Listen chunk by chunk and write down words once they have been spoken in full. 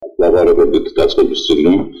მოგზაურობებით დაწყების წინ,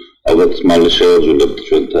 რომ ალბათ მალე შევაძვლებთ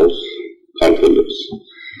ჩვენ თავს ქართველებს.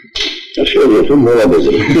 შეგვიძლია თუ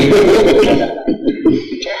მოვაბეზრდეთ.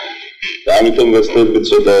 ამიტომ ვეცდებით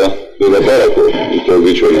ცოტა ვილაპარაკო,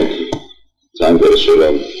 გიჩვენოთ საინტერესო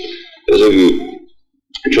რამ. ესე იგი,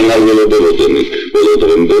 ჩვენ არ ველოდებოდენ იქ ბოლო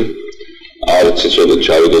დრომდე, არც იცოდეთ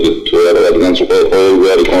ჩავიდოდით თუ არა, რადგან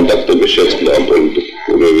ყოველგვარი კონტაქტები შეწყდა ამ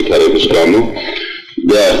პოლიტიკური ვითარების გამო.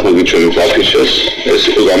 და ახლა გიჩვენოთ აფიშას, ეს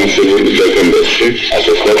იყო გამოშვებული დეკემბერში,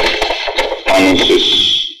 ასე ვთქვათ, ანონსის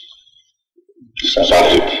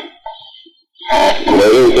სახით. მე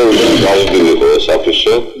უკვე გავიგე იყო ეს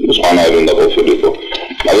აფიშა, სხვანაირი უნდა ყოფილიყო.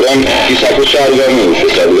 მაგრამ ის აფიშა არ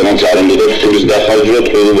გამოუშვეს, რადგანაც არ უნდა ფულის დახარჯვა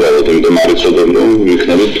ყოველდღიურად, იმიტომ არ იცოდნენ რომ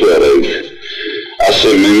იქნებით თუ არა იქ. ასე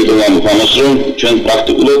მე მიტოვამ ამას, რომ ჩვენ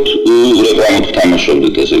პრაქტიკულად რეკლამით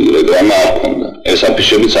ვთამაშობდით, ესე იგი რეკლამა არ ქონდა. ეს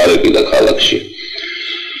აფიშებიც არ ეკიდა ქალაქში.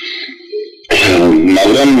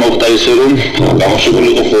 მაგრამ მოხდა ისე, რომ გამოშვებული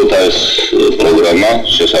იყო ხოლმე ეს პროგრამა,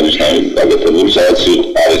 შესანიშნავი გაკეთებული, სადაც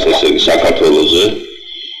არის ესე იგი საქართველოზე,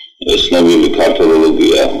 ეს ცნობილი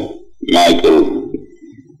ქართველოლოგია მაიკლ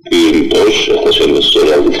პირტოშ, ახლა შეიძლება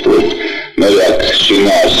სწორად ვთქვათ. მე აქ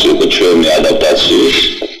შინაარსი იყო ჩვენი ადაპტაციის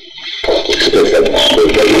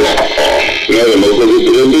მე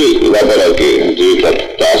მოგვიძებდი ლაბორატორი ძირითადად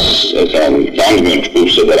დანგმენ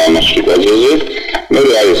ჯგუფსა და რამას შეკაძეზე. მე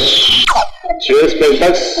არის ჩვენ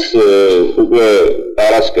სპექტაკლს უკვე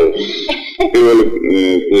პარასკევს, პირველი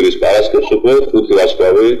კვირის პარასკევს უკვე 5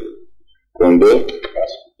 ვარსკვლავი გონდა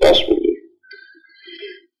დასული.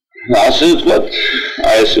 ასე ვთქვათ,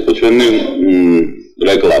 ეს იყო ჩვენი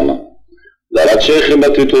რეკლამა. და რაც შეეხება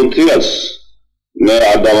თვითონ თეატრს, მე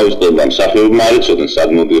არ დავაწყდება, მსახიობმა არ იცოდნენ სად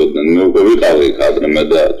მოდიოდნენ, მე უკვე ვიყავი იქ ადრე მე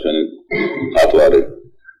და ჩვენი ხატვარი.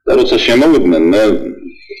 და როცა შემოვიდნენ, მე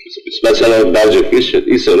სპეციალურად დავჯერდი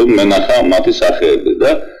ისე რომ მე ნახა მათი სახეები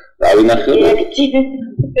და დავინახე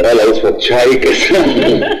ყველა უცბად ჩაიკეს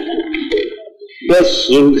და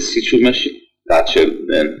სულ სიჩუმეში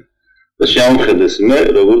გაჩერდნენ და შემოვხედეს მე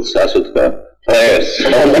როგორც ასე თქვა პრეს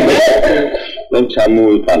რომ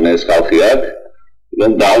ჩამოვიყანე ეს ხალხი აქ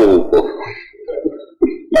რომ დავუყო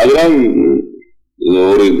მაგრამ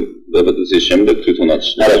ორი რეპეტიციის შემდეგ თვითონაც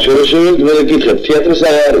არა შევშევით მე გითხებ თეატრის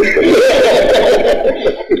არ არის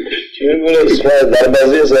ჩვენ სხვა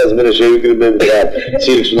დარბაზია სადაც მე შევიკრიბებ და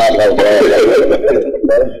ცირკს ვნახავ და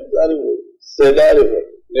არის სცენარი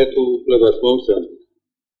მე თუ უფლებას მოვცემ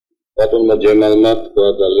ბატონმა ჯემალმა თქვა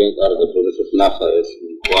ძალიან კარგად როდესაც ნახა ეს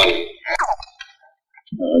კვალი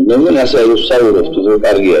მე ასე ვსაუბრობ თუ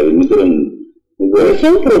კარგია იმიტომ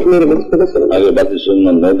Sem problema de explicação. Agora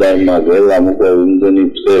batizando na da magela,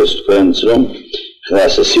 muito tres quentrom,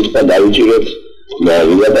 graças a Silva David, da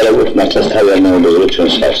vida para os nossas trabalhando no direção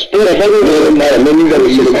social. Era para o menino da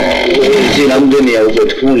se não denia o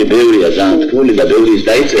teculi beuri azant, teculi da beuri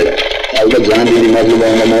daitzer. Alda zandi ni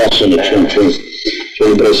magela na moça no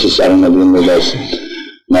chão precisaram na dentro das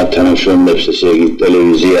matando chão deve ser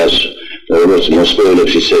televisões როგორც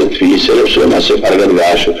მოსკოველებს ისე თბილისელებს რომ ასე კარგად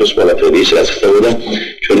გააშუქოს ყველაფერი ის რაც ხდებოდა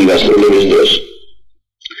ჩვენი გასტროლების დროს.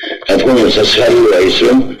 რა თქმა უნდა სასწაულია ის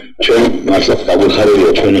რომ ჩვენ მართლაც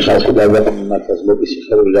დაგვეხარებია ჩვენი ხალხი და მართლაც მოკი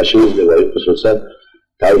სიხარული რა შეიძლება იყოს როცა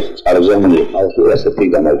თავის წარგზავნილი ხალხი ასეთი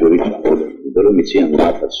გამარჯვებით ჩამოვიდა. იმიტომ რომ იციან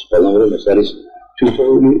მართლაც ყველამ რომ ეს არის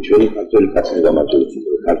თვითონული ჩვენი ქართული კაცის გამარჯვება.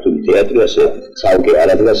 ქართული თეატრი ასე ცალკე არ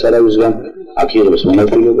ადგას არავისგან აქ იღებს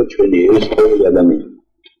მონაწილეობა ჩვენი ეს ყოველი ადამიანი.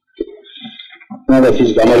 მაგრამ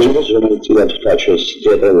ის გამარჯვებას რომელიც თვითონ ჩვენს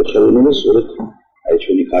თეატრალურ ხელოვნებას სწორედ აი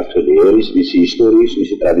ჩვენი ქართული ერის, მისი ისტორიის,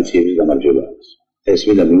 მისი ტრადიციების გამარჯვება არის. ეს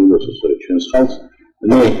მინდა მიულოცო სწორედ ჩვენს ხალხს.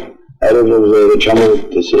 მე აეროპორტზე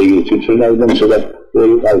ჩამოვედი ესე იგი თვითონ და მოდა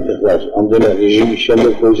ვიყავით ახლა ამდენი რეჟიმის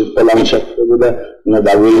შემდეგ ყოველთვის ყველა მშაკდება და უნდა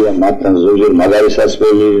დაგვილია მათთან ზოგჯერ მაგარისაც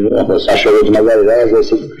ახლა საშუალოდ მაგარი რაღაც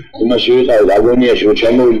ესე იმაში ვიყავით აგონიაში რომ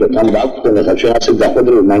ჩამოვიდა თან დაგვქონდა ხა ჩვენ ასე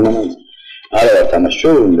დახვედრილი მანამანს არა ვართ ამას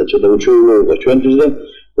შოუნდა ცოტა უჩვეულობა ჩვენთვის და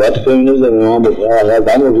ვათქვენებს და მომამბობ რა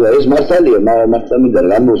გამოგზა ეს მართალია მართლა მინდა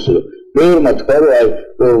გამოსრო მე ვერმა თქვა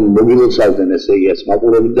რომ მოგილოცავდნენ ესე იგი ეს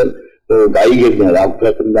მაყურებიდან გაიგებდნენ რა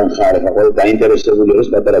ქვეყნიდან ხარ ხა ყველა დაინტერესებული არის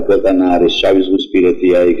პატარა ქვეყანა არის შავი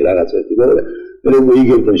ზღვისპირეთია იქ რაღაც ერთი და მე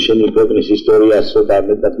მოიგებდნენ შენი ქვეყნის ისტორიას და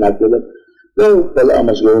მეტად ნაკლებად და ყველა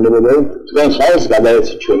ამას გეუბნება რომ თქვენ ხალხს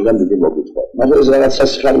გადაეცით ჩვენგან დიდი მოგვითხრა მაგრამ ეს რაღაც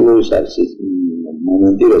სასიხარულო ის არის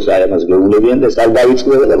მომენტი რომ აი ამას გეუბნებიან და ეს არ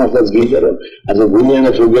დავიწყდება და მართლაც გინდა რომ ასე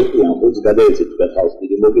გუნიანად რო გეტყვიან ხოც გადაეცით თქვენ ხალხს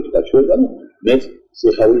დიდი მოგვითხრა ჩვენგან მე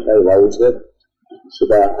სიხარული ხარ ვაუწყებ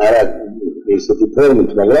და არა ესეთი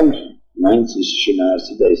ფორმით მაგრამ მაინც ის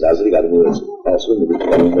შინაარსი და ეს აზრი გადმოეცა ხალხს რომ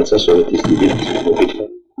მოგვითხრა სოვეთის დიდი მოგვითხრა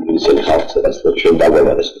ისეთი ხალხს რაც ჩვენ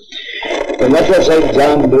დაგვაბარეს მართლაც აი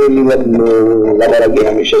ძალიან ბევრი ლაბორატორია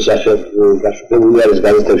ამის შესახებ გაშუქებული არის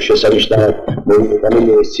გაზეთებში შესანიშნავად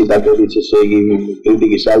მოგვიყვანილი ციტატებიც ესე იგი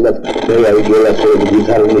კრიტიკის ალბათ მე აიგელა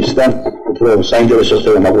ვითარებისგან უფრო საინტერესო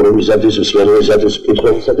ხდება მაყურებლისათვის მსმენელისათვის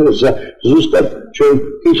კითხულისათვის ზუსტად ჩვენ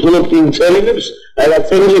კითხულობთ იმ წერილებს აი რა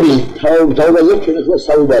წერილების თავდაზე ჩვენ ახლა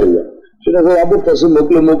საუბარია ჩვენ ახლა ამბობთ ასე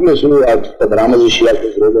მოკლე სულ არ თქვა რამაზი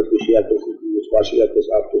შეაქეს რობერტი შეაქეს სხვა შეაქეს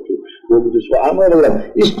არტუր მოგდის მაგრამ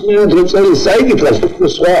ის პლანეტი წერილი საიკითხავს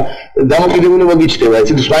სხვა დამოკიდებულება გიჩნდება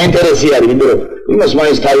ეს სხვა ინტერესი არის იმიტომ რომ იმას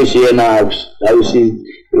მაინც თავისი ენა აქვს თავისი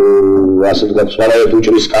ასე ვთქვათ სხვა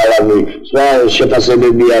უჭრის სკალები სხვა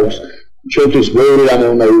შეფასებები აქვს ჩვენთვის ბევრი რამე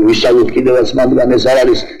უნდა ვისაუბროთ კიდევაც მაგრამ ეს არ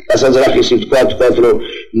არის დასაძრახისი ვთქვათ რომ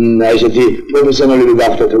აი ესეთი პროფესიონალები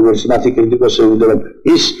გახდეთ როგორც მათი კრიტიკოსები და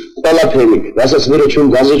ის ყველაფერი რასაც მე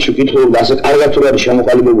ჩვენ გაზეთში ვკითხულობ ასე კარგად თუ არის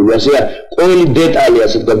შემოყალიბებული ასეა ყოველი დეტალი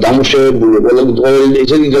ასე და დამუშავებული ყოველი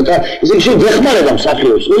ესე შენ ვეხმარება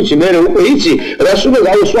მსახიობს ვიცი მე უკვე იცი რას უნდა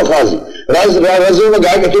გავუსვა ხაზი რაზე უნდა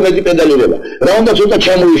გააკეთო მეტი პედალირება რა უნდა ცოტა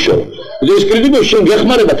ჩამოიშორო ეს კრიტიკოსი შენ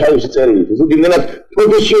გეხმარება თავისი წერილით ეს იმდენად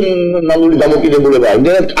პროფესიონალური დამოკიდებულებაა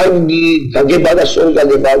იმდენად კარგი გაგება და სწორი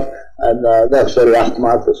გაგება და სწორი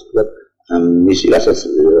ახმა აქვს მისი რასაც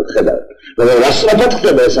ხედავ მაგრამ რა სწრაფად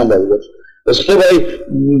ხდება ეს ამბავი ეს ხდება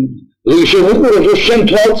ის შეუყურებს რომ შენ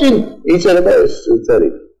თვალწინ იწერება ეს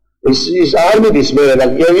წერილი ის არ მიდის მე რა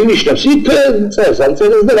იმიშნებს იქ წერს ან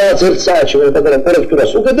წერს და რაღაც ერთ საათში მე პატარა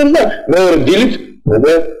კორექტურას უკეთებს და მეორე დილით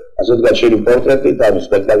მე ასე ვთქვათ შენი პორტრეტით და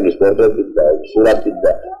სპექტაკლის პორტრეტით და სურათით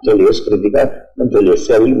და მთელი ეს კრიტიკა და მთელი ეს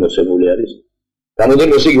წერილი მოცემული არის გამოდი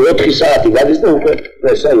ესე იგი 4 საათი გადის და უკვე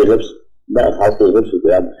პრესა იღებს და ხალხი იღებს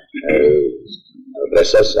უკვე ამ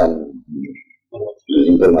პრესას ამ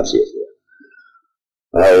ინფორმაციას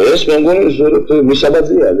ეს მე მგონი რომ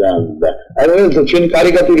მისაბაძია და აი ჩვენი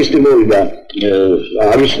კარიკატურისტი მოვიდა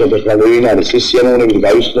ავისწრებ ახლა ვინ არის ეს სიამოვნებით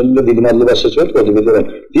გავისწრებ და დიდი მადლობასაც ვეთქვი იმიტომ რომ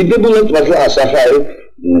დიდებულად მართლა ასახავ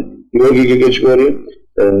გიორგი გეგეჭვარი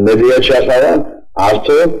მედია ჩახავა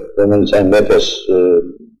არტო რომელიც აი მეფეს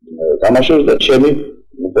თამაშობს და ჩემი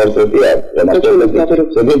პორტრეტი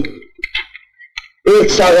აქვს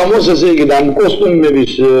ერთ საღამოს ესე იგი და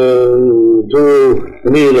კოსტუმების თუ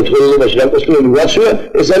მიიღეთ ხელოვნებაში და კოსტუმები ვაჩვია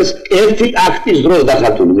ეს არის ერთი აქტის დროს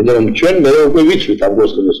დახატული იმიტომ რომ ჩვენ მე უკვე ვიცვით ამ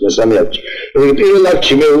კოსტუმებს მესამე აქტში პირველ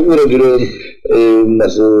აქტში მე უყურებდი რომ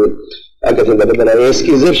ასე აკეთებდა პატარა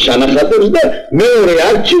ესკიზებს შანახატებს და მეორე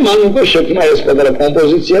აქტში მან უკვე შექმნა ეს პატარა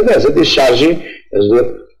კომპოზიცია და ესეთი შარჟი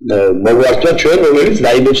მოგვართვა ჩვენ რომელიც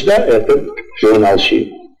დაიბეჭდა ერთ ჟურნალში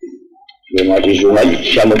ჟურნალი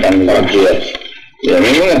შემოტანილი აქვს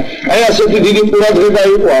აი ასეთი დიდი ყურადღება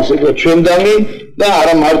იყო ასეთი ჩვენდამი და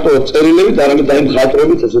არა მარტო წერილებით, არამედ აი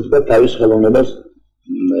მხატვრობით ასე ვთქვათ თავის ხელოვნებას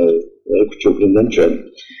ექვჩუქრინდნენ ჩვენ.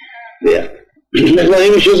 ახლა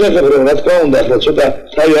იმის შესახებ რომ რა თქმა უნდა ახლა ცოტა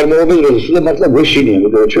თავი არ მოვაბეზროთ, სულ მართლა გვეშინია,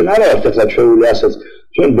 იმიტომ რომ ჩვენ არა ვართ ახლა ჩვეული ასეც.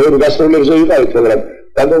 ჩვენ ბევრ გასტროლებზე ვიყავით, მაგრამ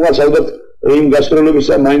დაგოღაც ალბათ იმ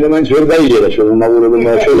გასტროლებისა მაინდა-მაინც ვერ გაიჯერა ჩვენ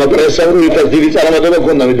მომავალებელმა ჩვენმა პრესამ რომ იქაც დიდი წარმატება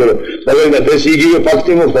ჰქონდა, იმიტომ რომ მაგალითად ეს იგივე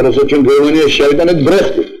ფაქტი მოხდა, როცა ჩვენ გერმანიაში შევიტანეთ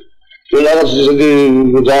ბრეხტი. ჩვენ რაღაც ისეთი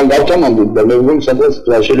ძალიან გავთამამდით და მე მგონი სადღაც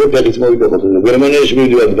შეიძლება ფეხიც მოვიტეხოთ. გერმანიაში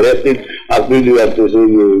მივიდივართ ბრეხტით, აქ მივიდივართ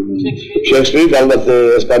შექსპირით, ალბათ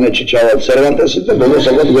ესპანეთში ჩავალ სერვანტესით და ბოლოს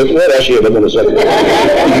ალბათ გვეტყვა რაშია ბატონო საქმე.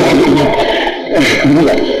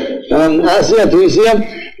 ასეა თუ ისეა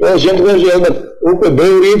ეს შემთხვევაში ალბათ უკვე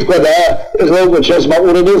ბევრი თქვა და ეხლა უკვე ჩვენს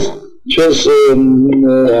მაყურებელს ჩვენს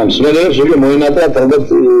მსმენელებს უკვე მოენატრათ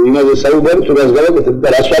ალბათ იმაზე საუბარი თუ რას გავაკეთებ და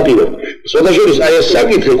რას ვაპირებ. სხვადასხვა აი ეს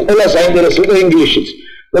საკითხი ყველა საინტერესოა ინგლისშიც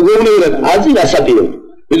და გეუბნებიან აზი რას აპირებ.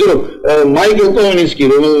 იმიტომ რომ მაიკლ კოინსკი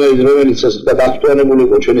რომელიც ასე დაწვანებული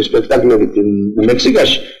იყო ჩვენი სპექტაკლებით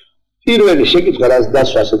მექსიკაში პირველი შეკითხვა რას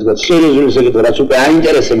დასვა ასე თქვა სერიოზული შეკითხვა რაც უკვე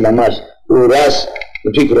აინტერესებდა მას რას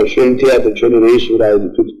ვფიქრობ ჩვენ თეატრი ჩვენი რეჟისორა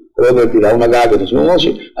რობერტი რა უნდა გააკეთოს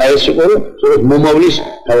მომავალში აი ეს იყო რომ სწორედ მომავლის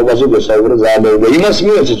თავობაზე გასაუბრა ზააბერდა იმას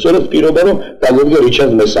მიეცეთ სწორედ პირობა რომ დაგვიდგა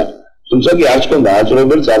რიჩარდ მესა თუმცა კი არც კონდა არც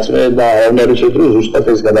რობერტს არც მე და არნერი შეფრო ზუსტად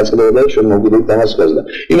ეს გადაწყდება ჩვენ მოგვიდეთ დამასკოს და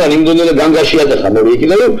იმან იმდენელი განგაში ატეხა მე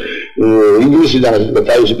იქიდან რომ ინგლისიდან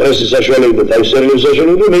თავისი პრესის საშუალებით და თავისი სერიალის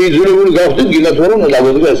საშუალებით მე იძულებული გავხდით გინდათ რომ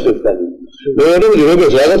დაგვიდგა ეს სპექტაკლი მე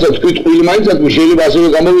როგორც რაღაცა თქვი ტყუილი მაინც შეიძლება ასევე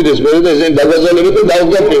გამოვიდეს მე და ესენი დაგაზალებეთ და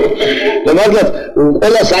დავგდაფიო და მართლაც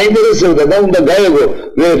ყველა საინტერესოა და უნდა გაეგო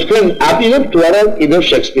მე თქვენ აპირებთ თუ არა კიდევ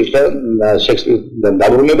შექსპირთან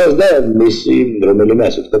დაბრუნებას და მისი რომელიმე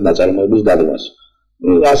ასე თქვა ნაწარმოების დადგმას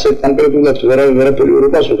ასე კონკრეტულად ვერაფერი ვერ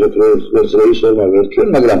პასუხობთ როგორც რეჟისორმა ვერ თქვენ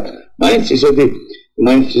მაგრამ მაინც ისეთი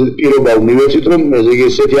პირობა მივეცით რომ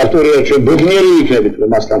ესეთი ავტორია ჩვენ ბედნიერი იქნებით რომ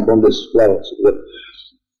მასთან კონდეს კლავაც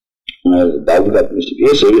დავდგათ მისი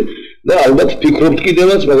პიესები და ალბათ ფიქრობთ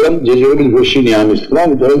კიდევაც, მაგრამ ჯერჯერობით გვეშინია ამის თქმა,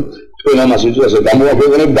 იმიტომ რომ თქვენ ამას ისე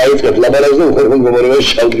გამოაქვეყნებთ, დაიწყეთ ლაბარაკს და უხერხემლო მდგომარეობაში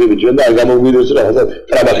შევდგებით ჩვენ და არ გამოგვიდეს რაღაცა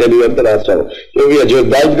ტრაბახები ვარ და რაღაც რა. შევია ჯერ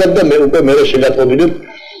დავდგათ და მე უკვე მერე შეგატყობინებ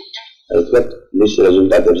თქვათ მის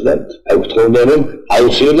რეზულტატებს და აი ვთქვი რომ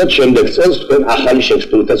აუცილებლად შემდეგ წელს თქვენ ახალი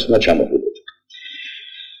შექსპირითაც უნდა ჩამოხვიდეთ.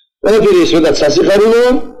 ყველაფერი ეს მეტად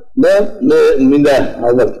სასიხარულოა და მინდა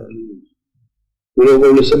ალბათ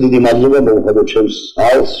პირველად დიდი მადლობა მოვუხადოთ ჩემს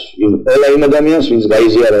ჰალს, ყველა იმ ადამიანს, ვინც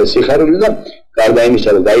გაიზიარა ეს სიხარული და გარდა იმისა,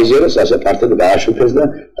 რომ გაიზიარეს, ასე ფართოდ გააშუქეს და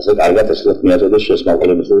ასე კარგად ესლათ მიაწოდეს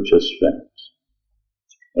შესმაყოლებისა და შესვენებას.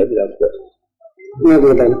 მე რა ვთქვა?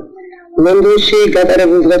 მადლობა. ლონდონში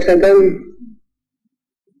გატარებულ დღეთაგან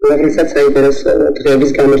როდესაც საინტერესო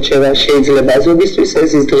დღეების გამორჩევა შეიძლება ზოგისთვის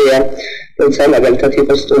ეს ის დღეა, როცა მაგალითად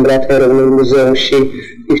იყო სტუმრად ეროვნულ მუზეუმში,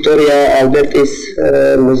 ვიქტორია ალბერტის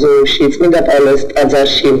მუზეუმში, წმინდა პავლეს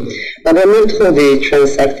ტაძარში. მაგრამ მე ვთხოვდი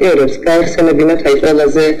ჩვენს აქტიორებს გაეხსენებინათ აი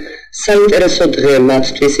ყველაზე საინტერესო დღე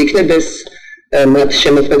მათთვის, იქნებ ეს მათ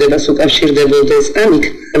შემოქმედებას უკავშირდებოდეს, ან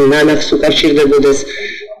ნანახს უკავშირდებოდეს.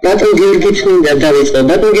 ბატონ გიორგით მინდა დავიწყო.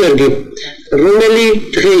 ბატონ გიორგი, რომელი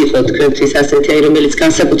დღე იყო თქვენთვის ასეთი, აი რომელიც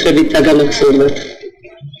განსაკუთრებით დაგამახსოვრდათ?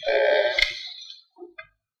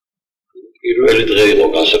 პირველი დღე იყო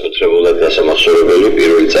განსაკუთრებულად დასამახსოვრებელი,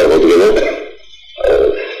 პირველი წარმოდგენა.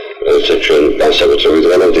 როცა ჩვენ განსაკუთრებით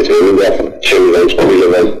განავდით, მე მინდა ჩემი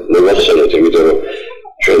განწყობილება მოვახსენოთ, იმიტომ რომ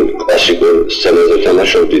ჩვენ კლასიკურ სცენაზე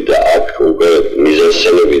თამაშობდით და აქ უკვე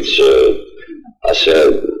მიზანსცენებიც ასე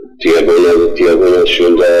diagonalში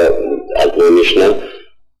უნდა აღგვენიშნა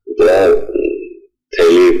და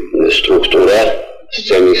მთელი სტრუქტურა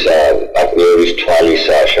სცენისა, აქტორის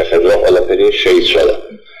თვალისა შეხედვა ყველაფერი შეიცვალა.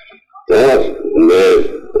 და მე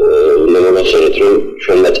მოვახსენეთ, რომ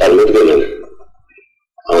ჩვენმა წარმოდგენამ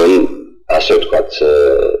ამ ასე ვთქვათ,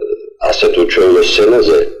 ასეთ უჩვეულო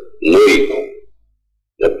სცენაზე მოიგო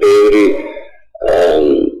და ბევრი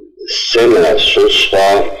სცენა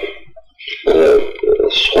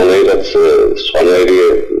სხვანაირი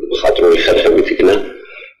მხატვრული ხერხებით იქნა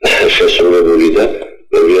შესრულებული და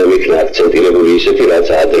ბევრი იქნა აქცენტირებული ისეთი, რაც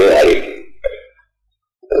ადრე არის.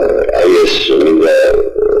 აი ეს მინდა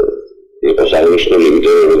იყოს აღნიშნული,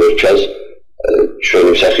 იმიტომ რომ როგორც ჩანს,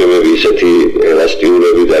 ჩვენი მსახიობები ისეთი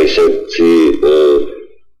ელასტიურები და ისეთი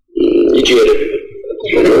იჭიერები.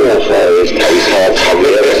 ახლა ეს თავისთავად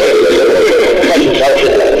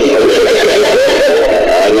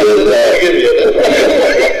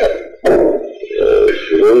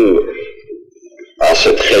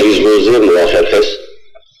ასეთ ხელისმოზე მოახერხეს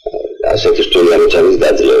ასეთი რთული ამოცანის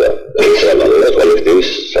დაძლევა. ეს რამადა კოლექტივის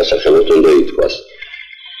სასახელოდ უნდა ითქვას.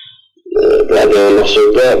 და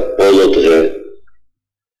დამახსოვრდა ბოლო დღე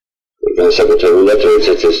განსაკუთრებულად,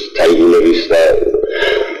 როდესაც ეს თაიგულების და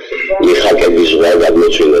მიხაკების ზღვა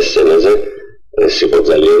გადმოცვინა სცენაზე, ეს იყო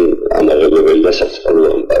ძალიან ამაღლებელი და სასწავლო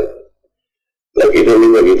ამბავი. და კიდევ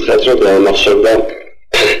მინდა გითხრათ, რომ დამახსოვრდა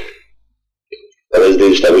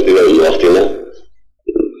პრეზიდენტის შტაბ-ბინა მოახდინა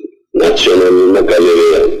ნაციონალურმა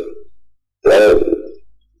გალერეამ და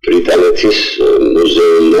ბრიტანეთის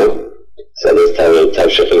მუზეუმმა, სადაც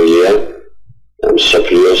თავშეყრილია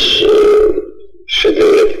მსოფლიოს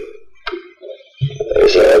შედევრები.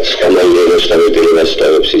 ეს რაც გამალიეროს შტაბ-ბინას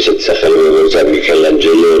სტავებს ისეთი სახელები, როგორც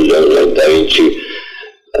მიქელანჯელო, ლეონარდო და ვინჩი,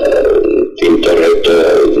 ტინტორეტო,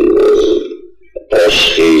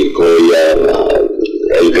 ბოსხი, გოია,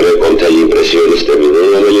 ელ გრეკო, მთელი იმპრესიონისტები,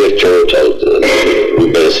 რომელიც ჩაუწავთ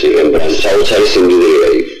რუბენსი, რემბრანდტი, საოცარი სიმდიდრეა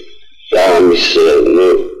იქ. და ამის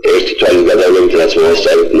ერთი თვალის გადავლებით რაც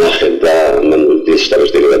მოასწავლეთ ნახეთ და მან ის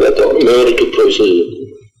შტაბ-ბინა გადატოვა. მეორე თუ პროფესორი.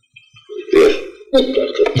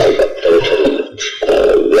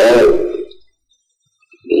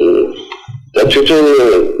 და თვითონ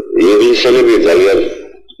ინგლისელები ძალიან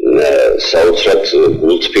საოცრად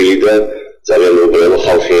გულთბილი და ძალიან უბრალო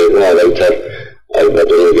ხალხია და არავითარ აი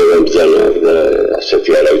ბატონებთან ბრძანა და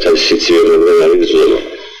ასეთი არავითარ სიცივებთან არ იგრძნობა.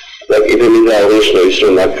 და კიდევ მინდა აღნიშნო ის,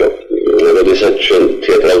 რომ აქ როდესაც ჩვენ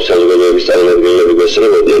თეატრალური საზოგადოების წარმომადგენლები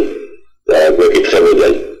გვესწრებოდნენ და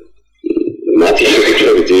გვეკითხებოდნენ, მათი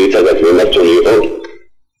შეკითხვები ძირითადად მიმართული იყო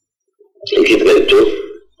იქითმეტ თუ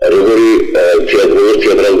როგორი თეატრალურ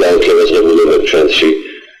განათლებას ღებულობენ ჩვენში,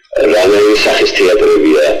 რანაირი სახის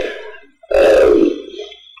თეატრებია,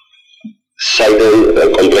 საიდან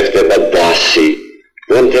კომპლექტდება დასი,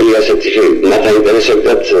 მთელი ასეთი მათ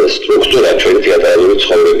აინტერესებდათ სტრუქტურა ჩვენი თეატრალური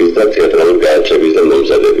ცხოვრების და თეატრალური განათლების და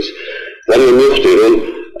მომზადების. და მე მივხვდი, რომ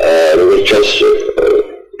როგორც ჩანს,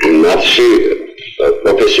 მათში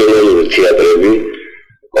პროფესიონალური თეატრები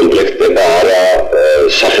კომპლექტდება არა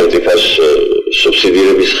სახელმწიფოს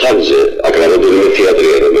სუბსიდირების ხარჯზე, აქ რამოდენიმე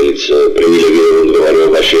თეატრია, რომელიც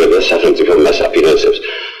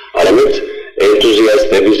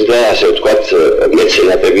გასტროლების და ასე ვთქვათ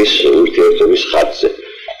მეცენატების ურთიერთობის ხარჯზე.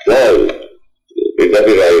 და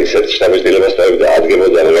პირდაპირ ისეთ შთაბეჭდილებას და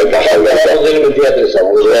ადგებოდა რა გახალდა რამდენიმე თეატრისა,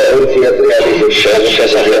 ორი თეატრი არის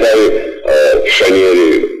შესაძლებელი მშვენიერი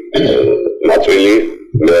მაწვილი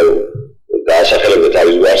დაასახელებდა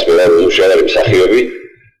თავის გვარს მუშაობარი მსახიობი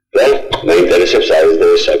და მაინტერესებს არის და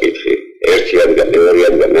ეს საკითხი. ერთი ადგა, მეორე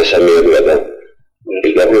ადგა, მესამე ადგა და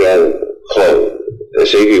პირდაპირ ხო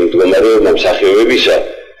ესე იგი მდგომარეობა მსახიობებისა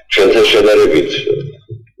ჩვენთან შედარებით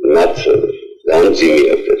მათ გამძიმი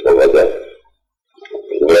აქვს ეთყობა და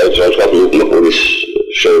უბრალოდ ლუკმურის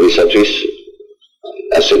შევისათვის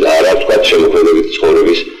ასე და არა ვთქვათ შემოქმედებით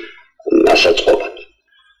ცხოვრების ასაწყობად.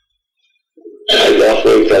 და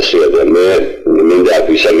ახლა ასეა და მე მინდა აქ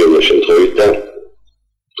ვისარგებლო შემთხვევით და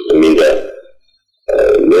მინდა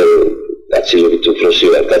მე გაცილებით უფროსი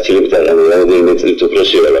ვარ, გაცილებით რამდენიმე წლით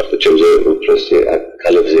უფროსი ვარ, ახლა ჩემზე უფროსი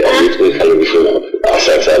ქალებზე არ ვიტყვი, ქალების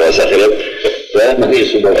ასაკს არ ასახელებ და ის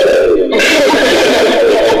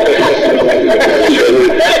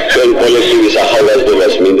ჩვენ კოლექტივის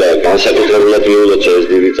ახალგაზრდობას მინდა განსაკუთრებულად მიულოცო ეს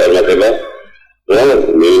დიდი წარმატება და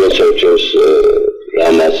მიულოცო ჩვენს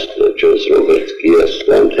რამას, ჩვენს რობერტ გიას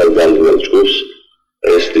და მთელ განდმულ ჯგუფს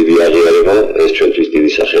ეს დიდი აღიარება, ეს ჩვენთვის დიდი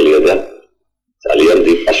სახელია და ძალიან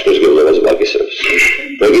დიდ პასუხისმგებლობას მოგისურვებს.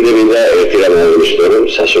 მე კიდევ მინდა ერთი რამ აღნიშნო, რომ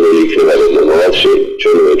სასურველი იქნება რომ მომავალში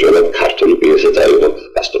ჩვენ ვეჭვდათ ქართული პიესა წაიღოთ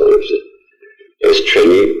გასტროლებზე. ეს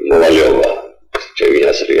ჩვენი მოვალეობა, ჩემი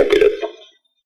აზრია პირადად.